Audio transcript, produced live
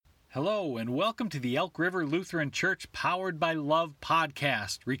Hello, and welcome to the Elk River Lutheran Church Powered by Love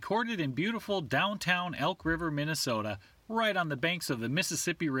podcast, recorded in beautiful downtown Elk River, Minnesota, right on the banks of the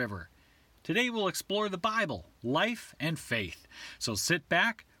Mississippi River. Today we'll explore the Bible, life, and faith. So sit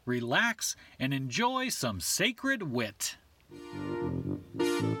back, relax, and enjoy some sacred wit.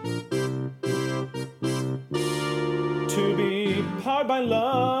 To be powered by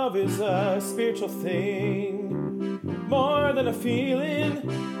love is a spiritual thing, more than a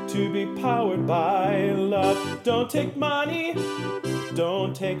feeling. To be powered by love. Don't take money,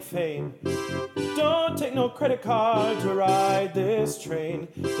 don't take fame, don't take no credit card to ride this train.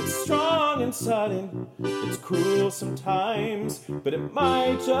 It's strong and sudden, it's cruel sometimes, but it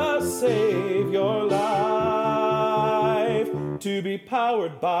might just save your life. To be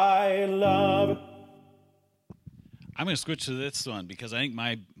powered by love. I'm going to switch to this one because I think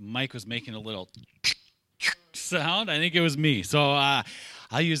my mic was making a little sound. I think it was me. So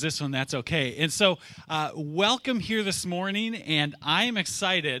I'll use this one. That's okay. And so welcome here this morning, and I am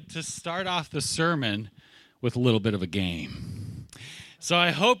excited to start off the sermon with a little bit of a game. So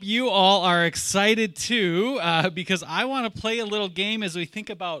I hope you all are excited too, because I want to play a little game as we think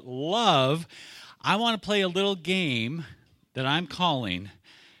about love. I want to play a little game that I'm calling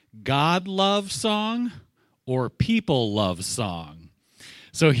God Love Song or People Love Song.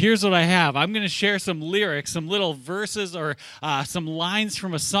 So here's what I have. I'm going to share some lyrics, some little verses or some lines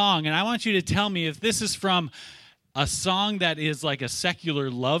from a song, and I want you to tell me if this is from a song that is like a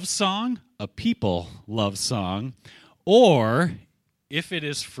secular love song, a people love song, or if it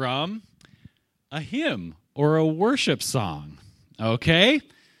is from a hymn or a worship song. Okay?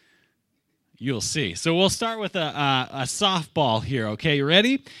 You'll see. So we'll start with a softball here. Okay, you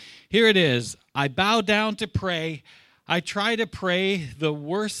ready? Here it is. I bow down to pray. I try to pray, the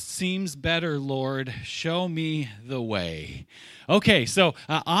worst seems better, Lord, show me the way. Okay, so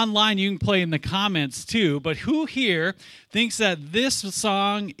online you can play in the comments too, but who here thinks that this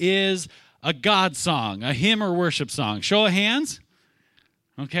song is a God song, a hymn or worship song? Show of hands.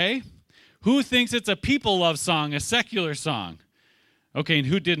 Okay. Who thinks it's a people love song, a secular song? Okay, and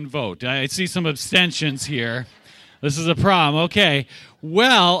who didn't vote? I see some abstentions here. This is a problem. Okay.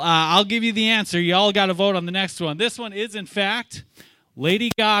 Well, I'll give you the answer. You all got to vote on the next one. This one is, in fact, Lady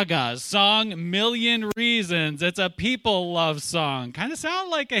Gaga's song, Million Reasons. It's a people love song. Kind of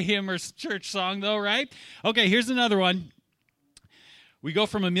sound like a hymn or church song, though, right? Okay, here's another one. We go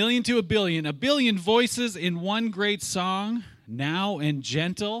from a million to a billion voices in one great song, now and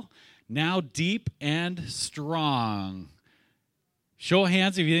gentle, now deep and strong. Show of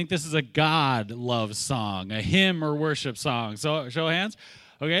hands if you think this is a God love song, a hymn or worship song. So, show of hands.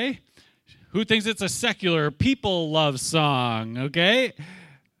 Okay. Who thinks it's a secular people love song? Okay.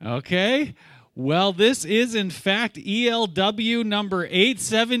 Okay. Well, this is, in fact, ELW number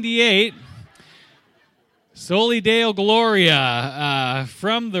 878. Soli Deo Gloria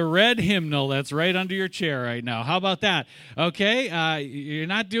from the red hymnal that's right under your chair right now. How about that? Okay. You're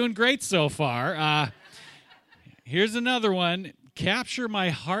not doing great so far. Here's another one. Capture my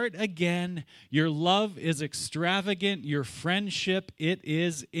heart again. Your love is extravagant. Your friendship, it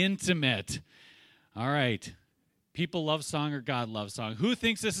is intimate. All right. People love song or God love song? Who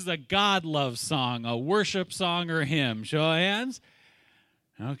thinks this is a God love song, a worship song or hymn? Show of hands.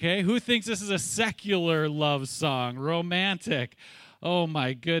 Okay. Who thinks this is a secular love song, romantic? Oh,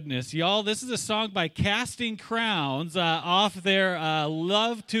 my goodness. Y'all, this is a song by Casting Crowns off their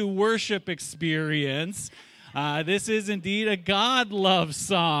Love to Worship experience. This is indeed a God love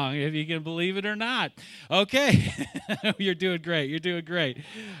song, if you can believe it or not. Okay. You're doing great. You're doing great.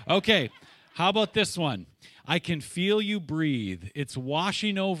 Okay. How about this one? I can feel you breathe. It's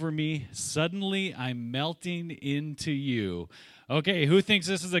washing over me. Suddenly, I'm melting into you. Okay. Who thinks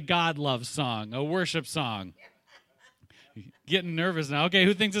this is a God love song, a worship song? Getting nervous now. Okay.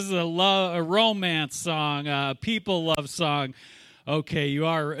 Who thinks this is a romance song, a people love song? Okay, you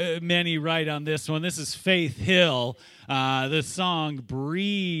are many right on this one. This is Faith Hill, the song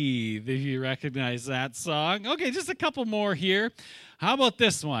Breathe, if you recognize that song. Okay, just a couple more here. How about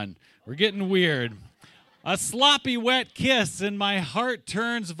this one? We're getting weird. A sloppy wet kiss and my heart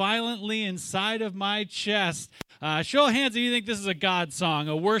turns violently inside of my chest. Show of hands if you think this is a God song,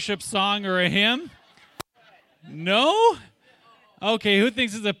 a worship song, or a hymn. No? Okay, who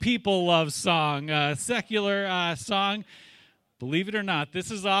thinks it's a people love song, a secular song? Believe it or not, this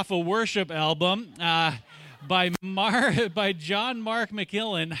is off a worship album by John Mark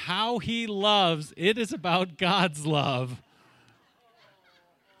McMillan, How He Loves. It is about God's love.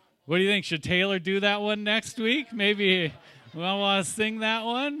 What do you think? Should Taylor do that one next week? Maybe we want to sing that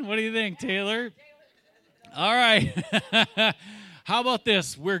one? What do you think, Taylor? All right. How about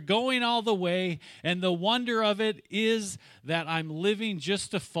this? We're going all the way, and the wonder of it is that I'm living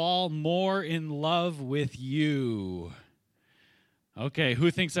just to fall more in love with you. Okay,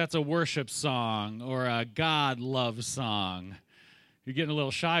 who thinks that's a worship song or a God love song? You're getting a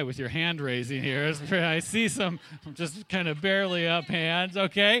little shy with your hand raising here. I see some just kind of barely up hands,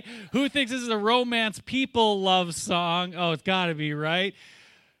 okay? Who thinks this is a romance people love song? Oh, it's got to be, right?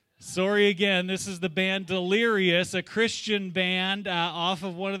 Sorry again, this is the band Delirious, a Christian band off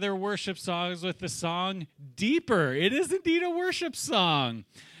of one of their worship songs with the song Deeper. It is indeed a worship song.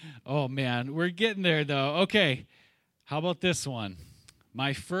 Oh, man, we're getting there, though. Okay, how about this one?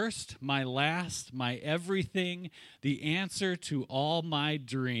 My first, my last, my everything, the answer to all my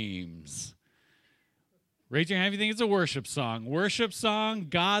dreams. Raise your hand if you think it's a worship song. Worship song,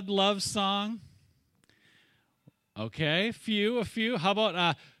 God love song. Okay, a few. How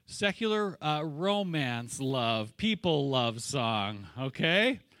about secular romance love, people love song?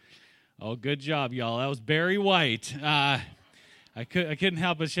 Okay. Oh, good job, y'all. That was Barry White. I couldn't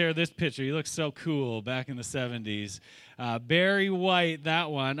help but share this picture. He looks so cool back in the 70s. Barry White, that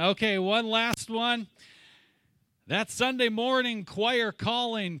one. Okay, one last one. That Sunday morning choir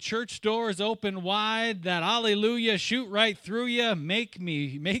calling, church doors open wide, that hallelujah shoot right through you, make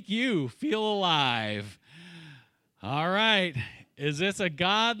you feel alive. All right. Is this a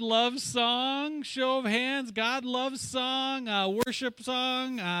God love song? Show of hands. God love song, worship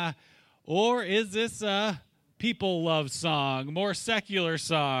song, or is this a people love song, more secular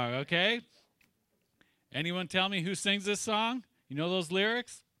song? Okay. Anyone tell me who sings this song? You know those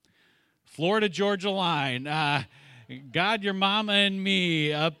lyrics? Florida Georgia Line. God, your mama, and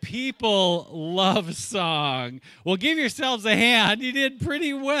me. A people love song. Well, give yourselves a hand. You did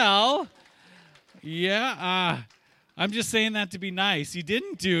pretty well. Yeah. I'm just saying that to be nice. You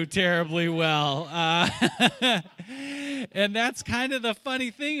didn't do terribly well. And that's kind of the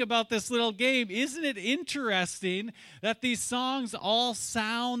funny thing about this little game. Isn't it interesting that these songs all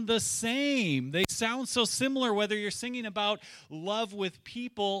sound the same? They sound so similar, whether you're singing about love with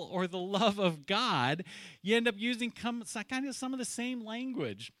people or the love of God. You end up using kind of some of the same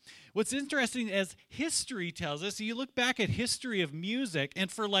language. What's interesting, as history tells us, you look back at history of music,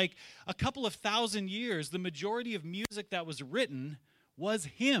 and for like a couple of thousand years, the majority of music that was written was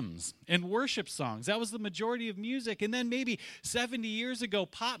hymns and worship songs. That was the majority of music. And then maybe 70 years ago,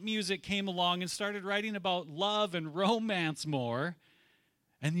 pop music came along and started writing about love and romance more.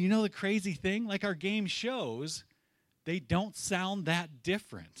 And you know the crazy thing? Like our game shows, they don't sound that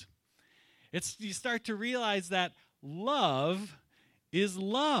different. You start to realize that love is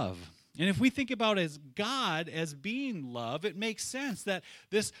love. And if we think about as God as being love, it makes sense that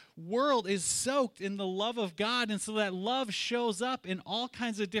this world is soaked in the love of God, and so that love shows up in all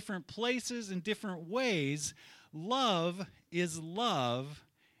kinds of different places and different ways. Love is love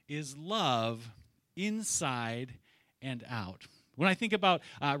is love inside and out. When I think about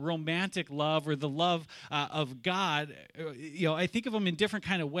romantic love or the love of God, I think of them in different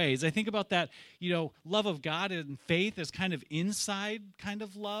kind of ways. I think about that, love of God and faith as kind of inside kind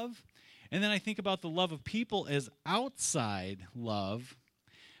of love. And then I think about the love of people as outside love.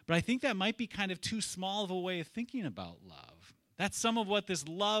 But I think that might be kind of too small of a way of thinking about love. That's some of what this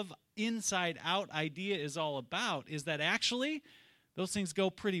love inside out idea is all about, is that actually those things go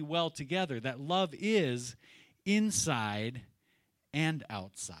pretty well together. That love is inside and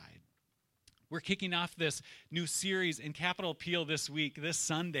outside. We're kicking off this new series in Capital Appeal this week, this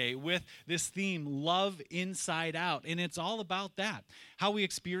Sunday, with this theme, Love Inside Out. And it's all about that, how we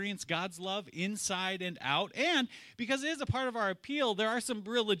experience God's love inside and out. And because it is a part of our appeal, there are some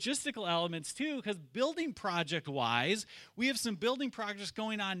real logistical elements too, because building project-wise, we have some building projects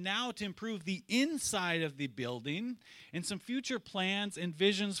going on now to improve the inside of the building, and some future plans and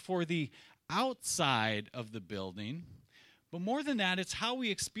visions for the outside of the building. But more than that, it's how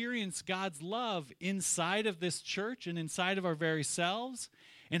we experience God's love inside of this church and inside of our very selves,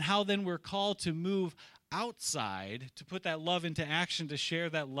 and how then we're called to move outside to put that love into action, to share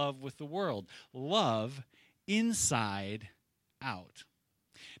that love with the world. Love inside out.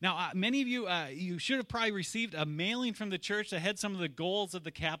 Now, many of you, you should have probably received a mailing from the church that had some of the goals of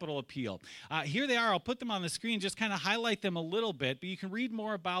the Capital Appeal. Here they are. I'll put them on the screen, just kind of highlight them a little bit, but you can read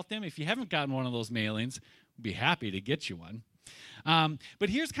more about them. If you haven't gotten one of those mailings, be happy to get you one. But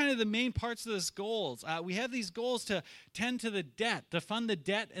here's kind of the main parts of this goals. We have these goals to tend to the debt, to fund the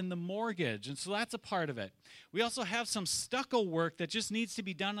debt and the mortgage, and so that's a part of it. We also have some stucco work that just needs to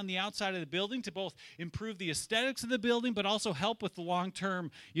be done on the outside of the building to both improve the aesthetics of the building, but also help with the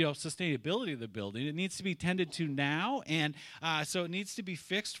long-term, sustainability of the building. It needs to be tended to now, and so it needs to be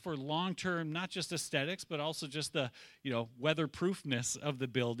fixed for long-term, not just aesthetics, but also just the, weatherproofness of the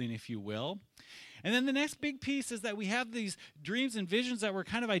building, if you will. And then the next big piece is that we have these dreams and visions that were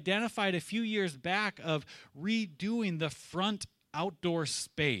kind of identified a few years back of redoing the front outdoor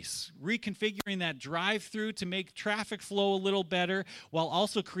space, reconfiguring that drive-through to make traffic flow a little better, while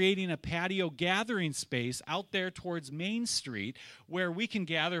also creating a patio gathering space out there towards Main Street where we can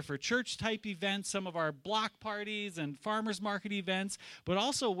gather for church-type events, some of our block parties and farmers market events, but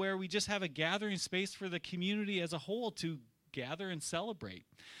also where we just have a gathering space for the community as a whole to gather and celebrate.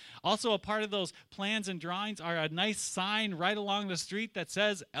 Also, a part of those plans and drawings are a nice sign right along the street that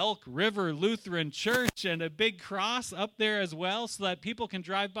says Elk River Lutheran Church and a big cross up there as well so that people can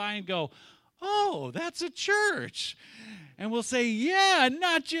drive by and go, oh, that's a church. And we'll say, yeah,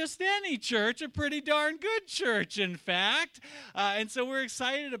 not just any church, a pretty darn good church, in fact. And so we're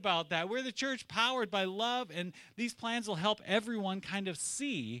excited about that. We're the church powered by love, and these plans will help everyone kind of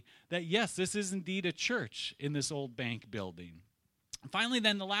see that, yes, this is indeed a church in this old bank building. Finally,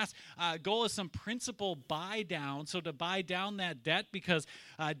 then, the last goal is some principal buy down. So to buy down that debt, because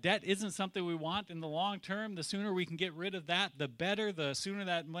debt isn't something we want in the long term. The sooner we can get rid of that, the better. The sooner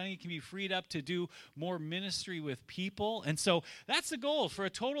that money can be freed up to do more ministry with people. And so that's the goal for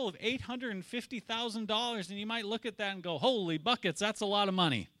a total of $850,000. And you might look at that and go, holy buckets, that's a lot of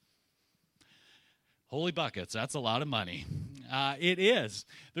money. Holy buckets, that's a lot of money. It is.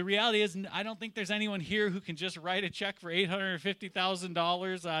 The reality is, I don't think there's anyone here who can just write a check for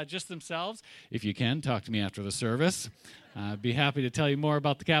 $850,000 just themselves. If you can, talk to me after the service. I'd be happy to tell you more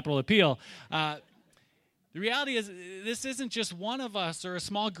about the Capital Appeal. The reality is, this isn't just one of us or a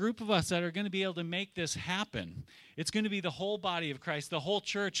small group of us that are going to be able to make this happen. It's going to be the whole body of Christ, the whole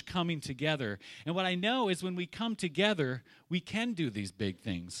church coming together. And what I know is when we come together, we can do these big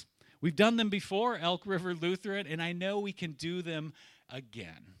things. We've done them before, Elk River Lutheran, and I know we can do them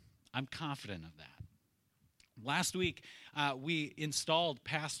again. I'm confident of that. Last week, we installed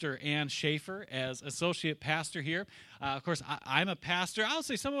Pastor Ann Schaefer as associate pastor here. Of course, I'm a pastor. I'll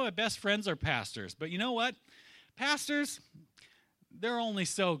say some of my best friends are pastors, but you know what? Pastors, they're only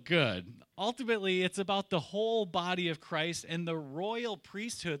so good. Ultimately, it's about the whole body of Christ and the royal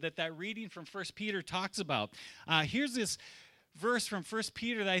priesthood that reading from 1 Peter talks about. Here's this verse from 1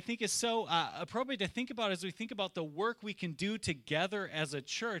 Peter that I think is so appropriate to think about as we think about the work we can do together as a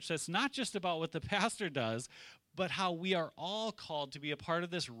church. That's not just about what the pastor does, but how we are all called to be a part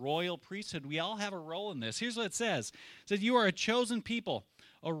of this royal priesthood. We all have a role in this. Here's what it says. It says, you are a chosen people,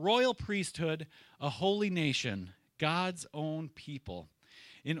 a royal priesthood, a holy nation, God's own people,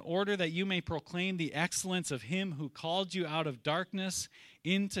 in order that you may proclaim the excellence of him who called you out of darkness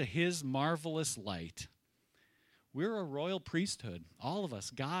into his marvelous light. We're a royal priesthood, all of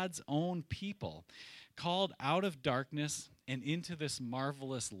us, God's own people, called out of darkness and into this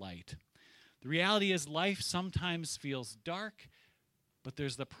marvelous light. The reality is life sometimes feels dark, but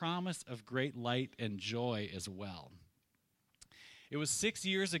there's the promise of great light and joy as well. It was 6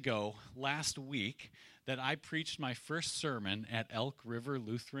 years ago, last week, that I preached my first sermon at Elk River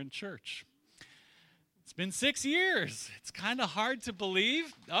Lutheran Church. It's been 6 years. It's kind of hard to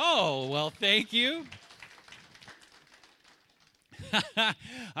believe. Oh, well, thank you. I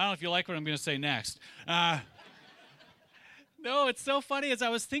don't know if you like what I'm going to say next. No, it's so funny. As I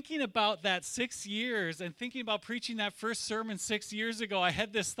was thinking about that 6 years and thinking about preaching that first sermon 6 years ago, I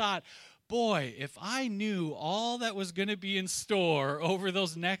had this thought, boy, if I knew all that was going to be in store over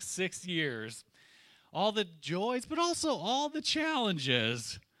those next 6 years, all the joys, but also all the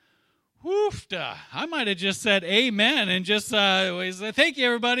challenges, whoofda, I might have just said amen and just thank you,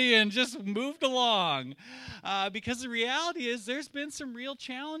 everybody, and just moved along. Because the reality is there's been some real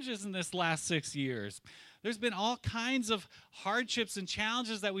challenges in this last 6 years. There's been all kinds of hardships and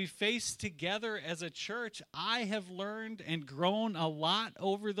challenges that we faced together as a church. I have learned and grown a lot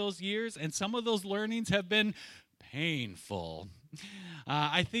over those years, and some of those learnings have been painful.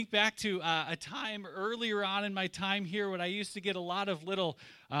 I think back to a time earlier on in my time here when I used to get a lot of little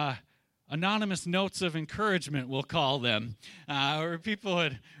anonymous notes of encouragement, we'll call them, where people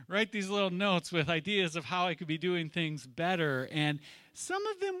would write these little notes with ideas of how I could be doing things better. And some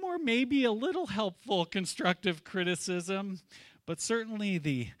of them were maybe a little helpful, constructive criticism, but certainly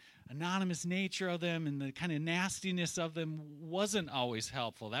the anonymous nature of them and the kind of nastiness of them wasn't always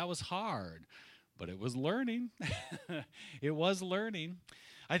helpful. That was hard. but it was learning. It was learning.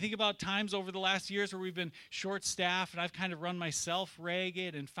 I think about times over the last years where we've been short-staffed, and I've kind of run myself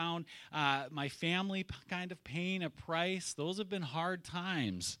ragged and found my family kind of paying a price. Those have been hard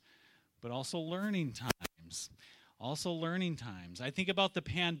times, but also learning times. I think about the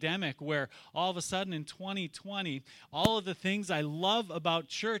pandemic where all of a sudden in 2020, all of the things I love about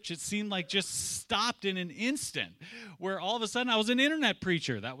church, it seemed like just stopped in an instant, where all of a sudden I was an internet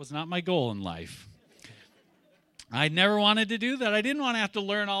preacher. That was not my goal in life. I never wanted to do that. I didn't want to have to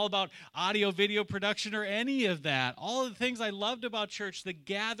learn all about audio, video production, or any of that. All of the things I loved about church, the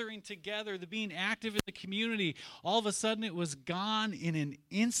gathering together, the being active in the community, all of a sudden it was gone in an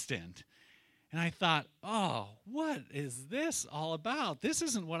instant. And I thought, oh, what is this all about? This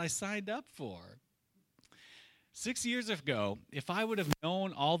isn't what I signed up for. 6 years ago, if I would have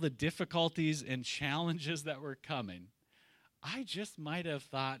known all the difficulties and challenges that were coming, I just might have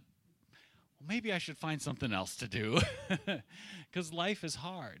thought, well, maybe I should find something else to do, because life is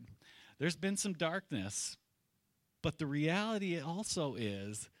hard. There's been some darkness, but the reality also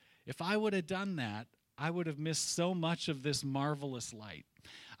is, if I would have done that, I would have missed so much of this marvelous light.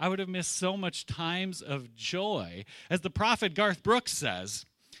 I would have missed so much times of joy. As the prophet Garth Brooks says,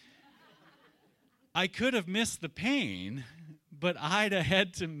 I could have missed the pain, but I'd have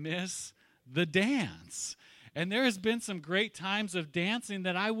had to miss the dance. And there has been some great times of dancing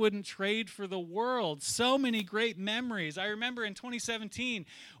that I wouldn't trade for the world. So many great memories. I remember in 2017,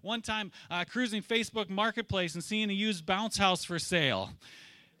 one time cruising Facebook Marketplace and seeing a used bounce house for sale.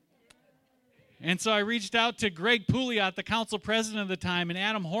 And so I reached out to Greg Pouliot, the council president of the time, and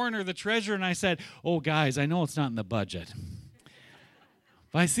Adam Horner, the treasurer, and I said, oh, guys, I know it's not in the budget,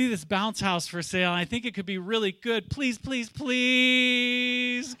 but I see this bounce house for sale, and I think it could be really good. Please, please,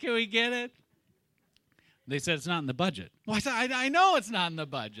 please, can we get it? They said it's not in the budget. Well, I said, I know it's not in the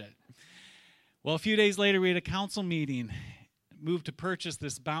budget. Well, a few days later, we had a council meeting, moved to purchase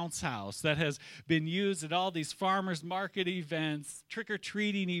this bounce house that has been used at all these farmers market events,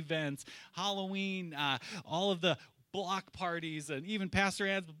 trick-or-treating events, Halloween, all of the block parties, and even Pastor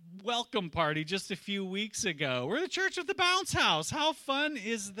Ann's welcome party just a few weeks ago. We're the church of the bounce house. How fun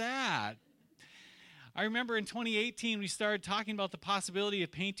is that? I remember in 2018, we started talking about the possibility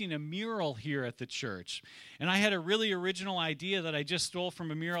of painting a mural here at the church. And I had a really original idea that I just stole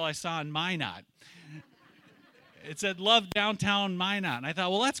from a mural I saw in Minot. It said, Love Downtown Minot. And I thought,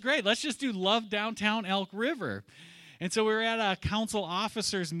 well, that's great. Let's just do Love Downtown Elk River. And so we were at a council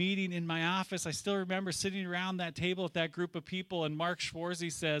officers meeting in my office. I still remember sitting around that table with that group of people, and Mark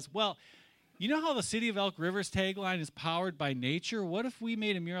Schwarzy says, well, you know how the City of Elk River's tagline is powered by nature? What if we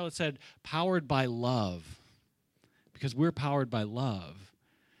made a mural that said, powered by love? Because we're powered by love.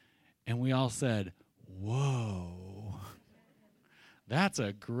 And we all said, whoa. That's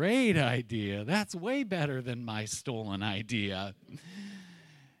a great idea. That's way better than my stolen idea.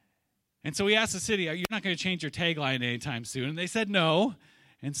 And so we asked the city, you're not going to change your tagline anytime soon? And they said no.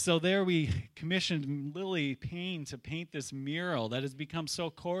 And so there we commissioned Lily Payne to paint this mural that has become so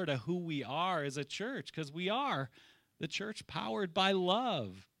core to who we are as a church, because we are the church powered by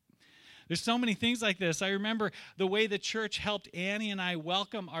love. There's so many things like this. I remember the way the church helped Annie and I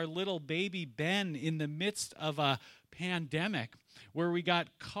welcome our little baby Ben in the midst of a pandemic, where we got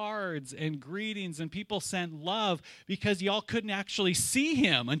cards and greetings and people sent love because y'all couldn't actually see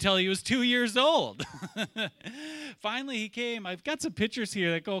him until he was 2 years old. Finally, he came. I've got some pictures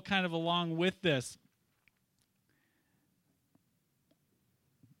here that go kind of along with this.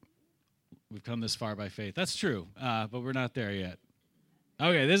 We've come this far by faith. That's true, but we're not there yet.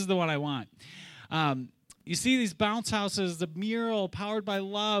 Okay, this is the one I want. You see these bounce houses, the mural, powered by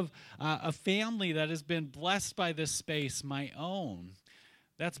love, a family that has been blessed by this space, my own.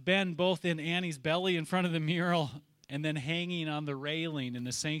 That's been both in Annie's belly in front of the mural and then hanging on the railing in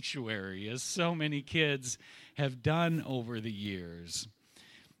the sanctuary, as so many kids have done over the years.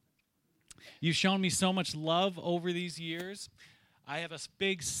 You've shown me so much love over these years. I have a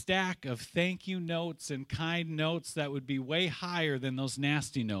big stack of thank you notes and kind notes that would be way higher than those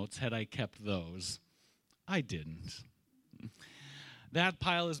nasty notes had I kept those. I didn't. That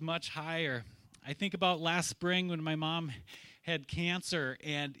pile is much higher. I think about last spring when my mom had cancer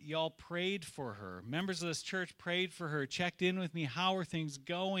and y'all prayed for her. Members of this church prayed for her, checked in with me, how are things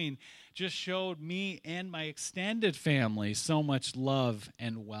going, just showed me and my extended family so much love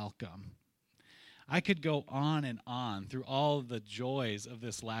and welcome. I could go on and on through all of the joys of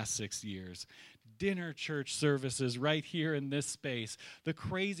this last 6 years. Dinner church services right here in this space. The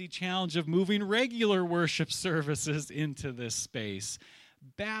crazy challenge of moving regular worship services into this space.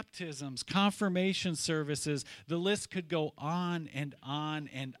 baptisms, confirmation services. The list could go on and on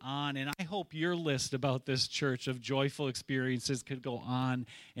and on. And I hope your list about this church of joyful experiences could go on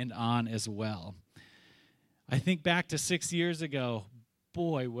and on as well. I think back to 6 years ago,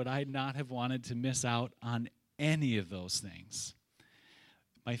 boy, would I not have wanted to miss out on any of those things.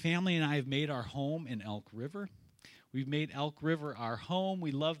 My family and I have made our home in Elk River. We've made Elk River our home.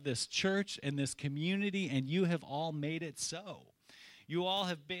 We love this church and this community, and you have all made it so. You all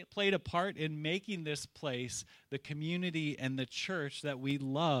have played a part in making this place the community and the church that we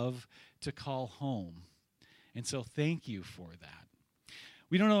love to call home. And so thank you for that.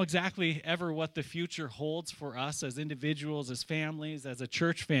 We don't know exactly ever what the future holds for us as individuals, as families, as a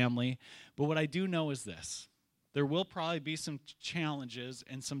church family, but what I do know is this. There will probably be some challenges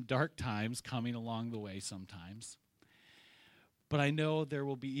and some dark times coming along the way sometimes. But I know there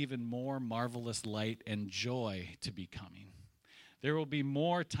will be even more marvelous light and joy to be coming. There will be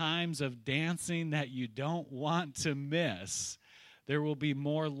more times of dancing that you don't want to miss. There will be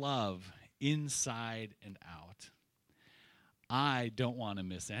more love inside and out. I don't want to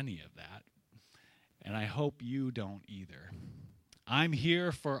miss any of that, and I hope you don't either. I'm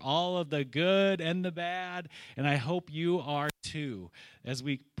here for all of the good and the bad, and I hope you are too, as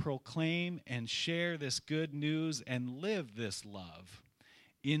we proclaim and share this good news and live this love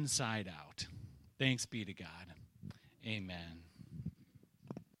inside out. Thanks be to God. Amen.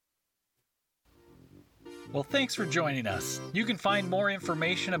 Well, thanks for joining us. You can find more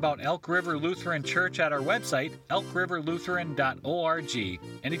information about Elk River Lutheran Church at our website, elkriverlutheran.org.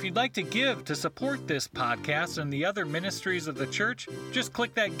 And if you'd like to give to support this podcast and the other ministries of the church, just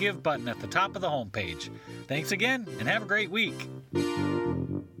click that Give button at the top of the homepage. Thanks again, and have a great week.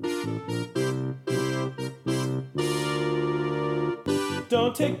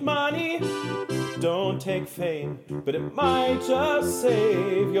 Don't take money, don't take fame, but it might just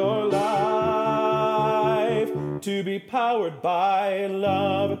save your life to be powered by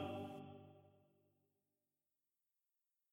love.